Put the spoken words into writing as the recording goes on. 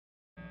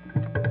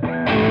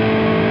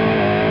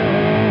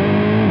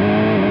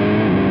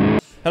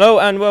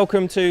Hello and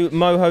welcome to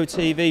Moho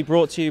TV,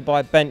 brought to you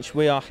by Bench.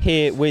 We are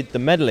here with the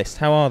Medallist.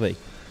 How are they?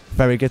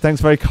 Very good,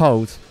 thanks. Very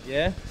cold.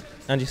 Yeah?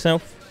 And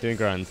yourself? Doing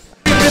grand.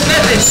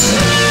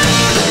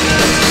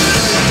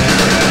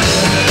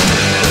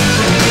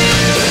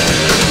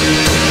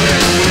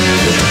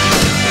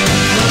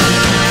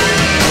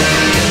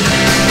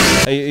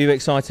 Are you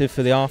excited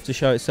for the after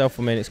show itself?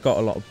 I mean, it's got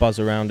a lot of buzz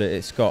around it.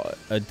 It's got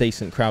a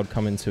decent crowd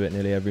coming to it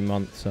nearly every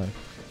month. So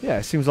yeah,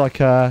 it seems like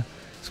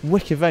it's a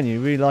wicked venue.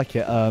 Really like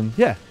it.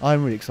 Yeah,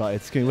 I'm really excited.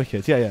 It's going to be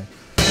wicked. Yeah, yeah.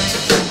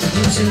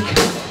 Music,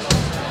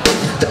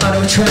 the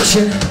auto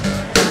attraction,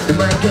 the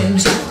mind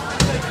games,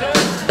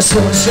 a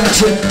slow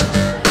distraction.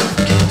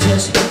 Can't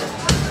test.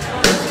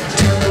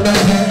 Turn the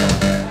right hand,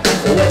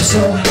 a web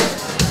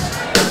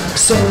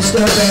so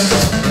disturbing.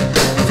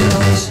 The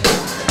noise,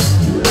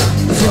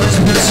 the floor's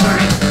a bit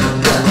sorry.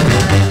 Got the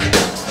back,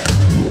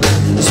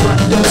 it's what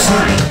you don't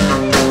say.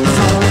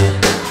 Follow it,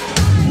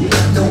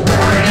 don't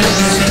worry.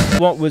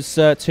 what was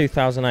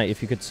 2008,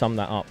 if you could sum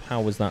that up? How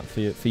was that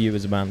for you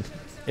as a band?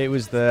 It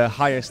was the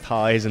highest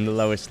highs and the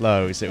lowest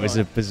lows. It was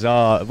a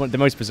bizarre, the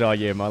most bizarre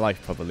year of my life,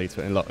 probably,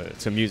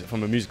 to music,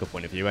 from a musical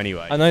point of view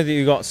anyway. I know that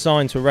you got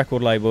signed to a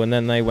record label and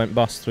then they went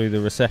bust through the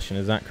recession,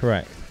 is that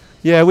correct?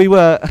 Yeah, we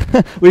were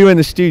we were in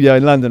the studio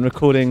in London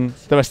recording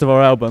the rest of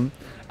our album,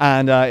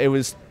 and it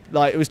was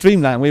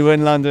dreamland. We were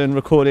in London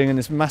recording in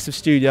this massive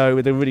studio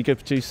with a really good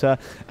producer,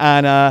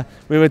 and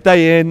we were a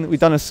day in,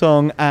 we'd done a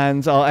song,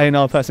 and our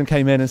A&R person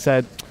came in and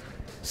said,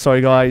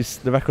 sorry guys,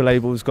 the record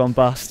label's gone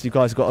bust, you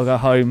guys have got to go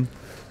home.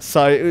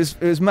 So it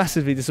was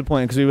massively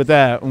disappointing because we were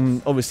there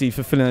and obviously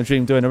fulfilling a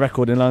dream, doing a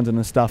record in London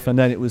and stuff, and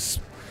then it was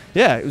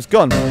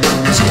gone.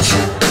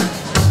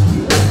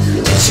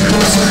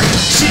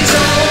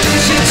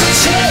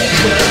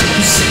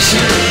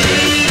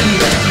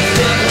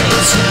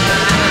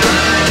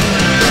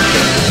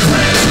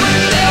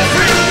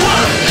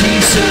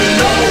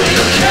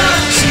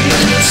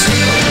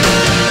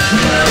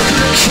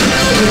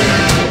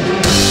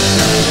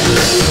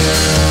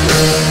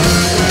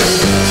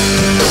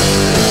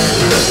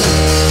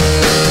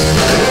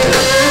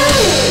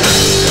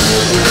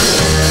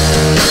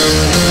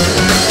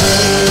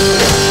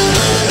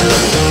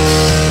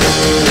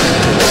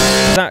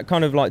 That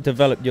kind of like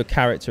developed your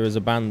character as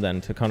a band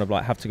then, to kind of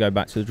like have to go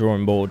back to the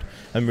drawing board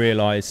and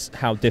realise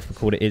how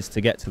difficult it is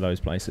to get to those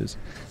places?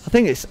 I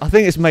think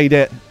it's made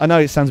it, I know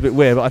it sounds a bit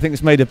weird, but I think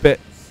it's made it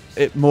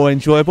more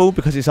enjoyable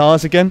because it's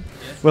ours again.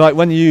 Yeah. We're like,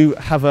 when you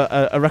have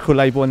a record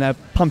label and they're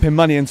pumping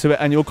money into it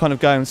and you're kind of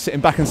going,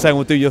 sitting back and saying,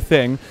 well, do your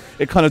thing,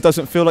 it kind of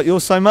doesn't feel like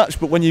yours so much,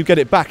 but when you get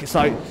it back, it's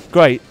like,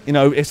 great, you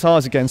know, it's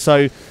ours again.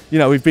 So, you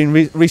know, we've been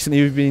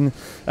recently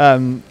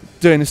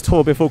doing this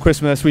tour before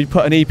Christmas. We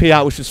put an EP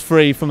out which was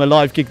free from a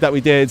live gig that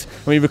we did,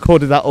 and we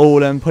recorded that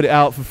all and put it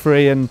out for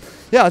free, and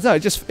yeah, I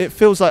don't know, it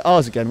feels like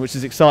ours again, which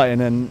is exciting,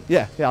 and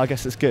yeah, I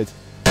guess it's good.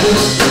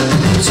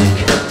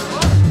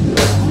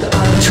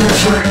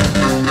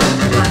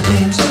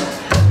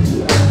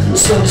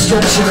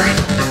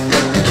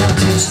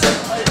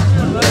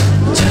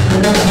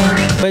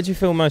 Where do you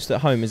feel most at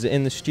home? Is it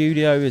in the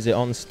studio, is it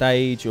on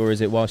stage, or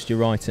is it whilst you're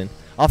writing?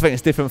 I think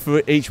it's different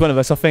for each one of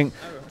us. I think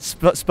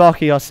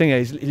Sparky, our singer,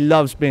 he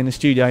loves being in the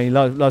studio, he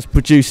loves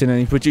producing, and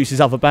he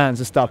produces other bands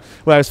and stuff.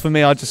 Whereas for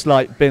me, I just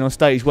like being on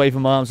stage,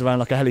 waving my arms around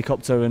like a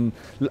helicopter and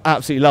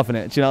absolutely loving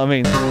it. Do you know what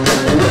I mean?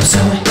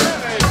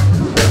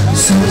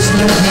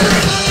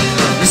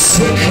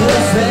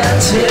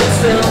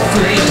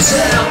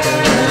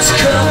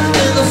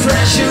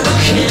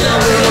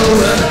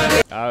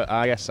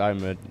 I guess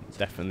I'm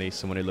definitely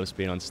someone who loves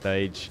being on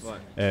stage.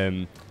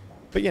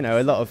 But you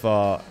know, a lot of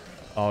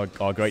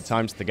our great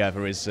times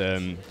together is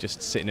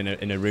just sitting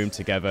in a room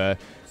together,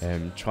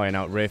 trying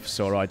out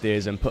riffs or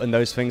ideas and putting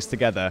those things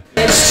together.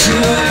 It's true,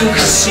 you can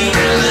see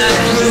her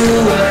like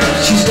blue.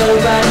 She's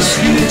nobody's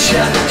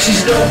future,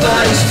 she's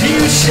nobody's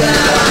future.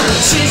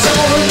 She's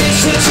only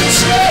to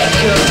take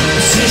her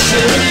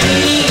position and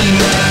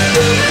leave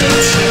the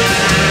picture.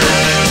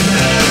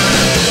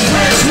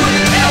 Friends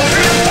with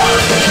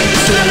everyone,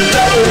 keeps the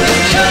lonely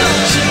come.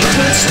 She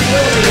could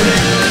steal me,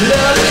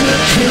 love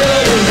could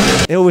kill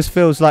me. It always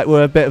feels like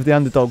we're a bit of the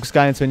underdogs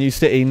going to a new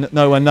city,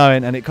 no one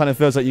knowing, and it kind of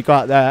feels like you go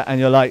out there and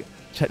you're like,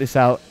 check this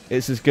out,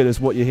 it's as good as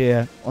what you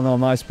hear on our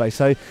MySpace.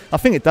 So I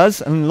think it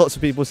does, and lots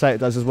of people say it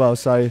does as well,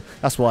 so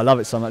that's why I love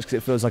it so much, because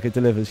it feels like it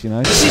delivers, you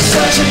know. She's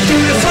such a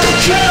beautiful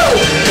girl,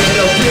 and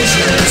a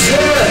vision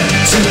turn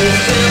to a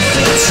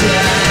filthy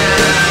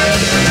town.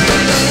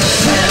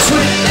 That's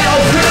what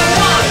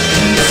everyone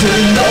needs to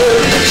know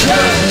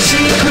because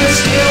she could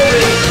steal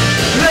me,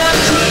 love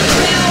could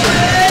kill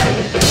me.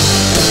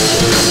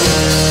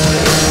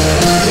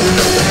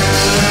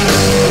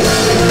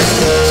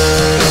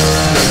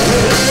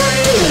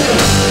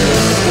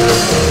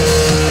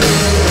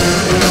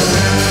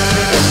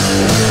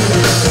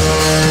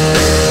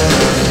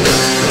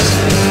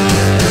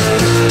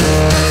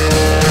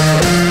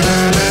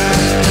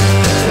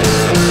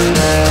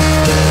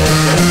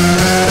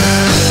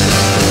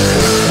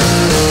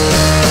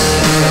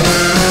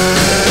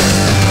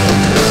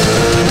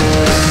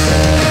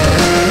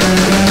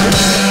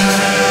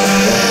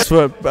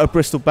 we're a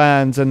Bristol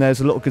band and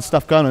there's a lot of good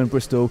stuff going on in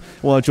Bristol,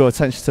 I want to draw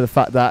attention to the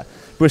fact that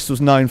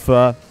Bristol's known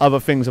for other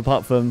things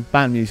apart from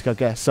band music, I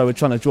guess. So we're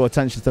trying to draw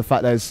attention to the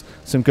fact there's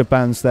some good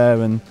bands there,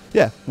 and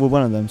yeah, we're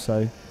one of them.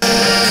 So.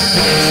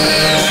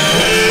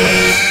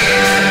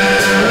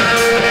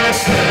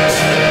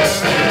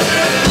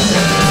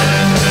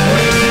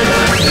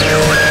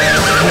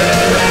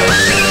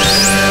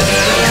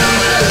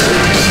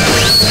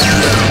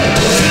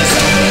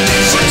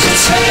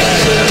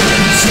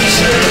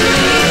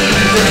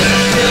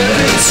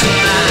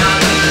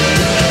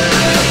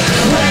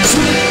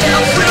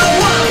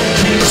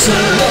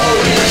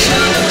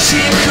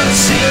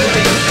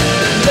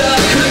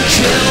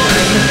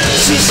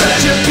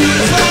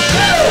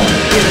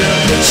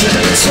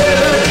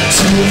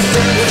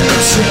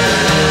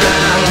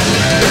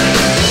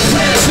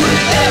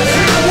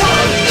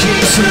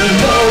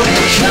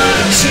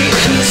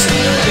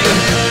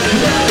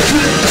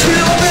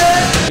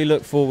 We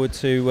look forward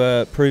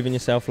to proving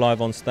yourself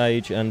live on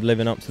stage and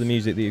living up to the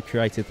music that you've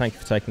created. Thank you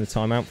for taking the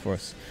time out for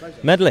us.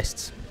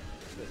 Medallists.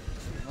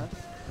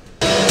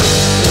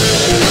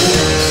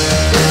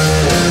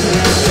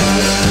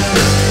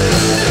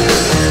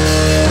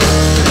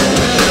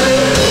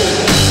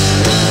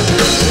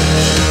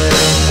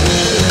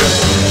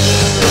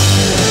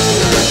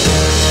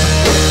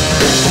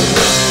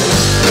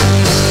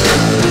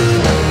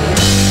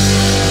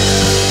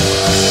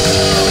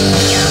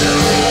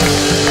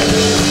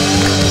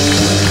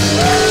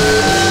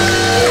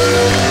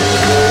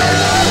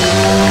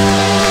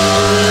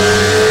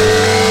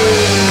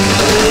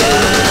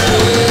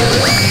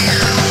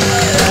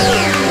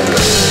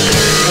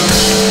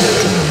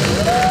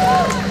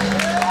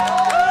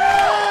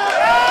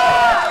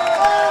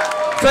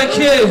 Thank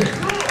you.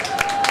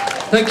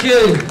 Thank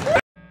you.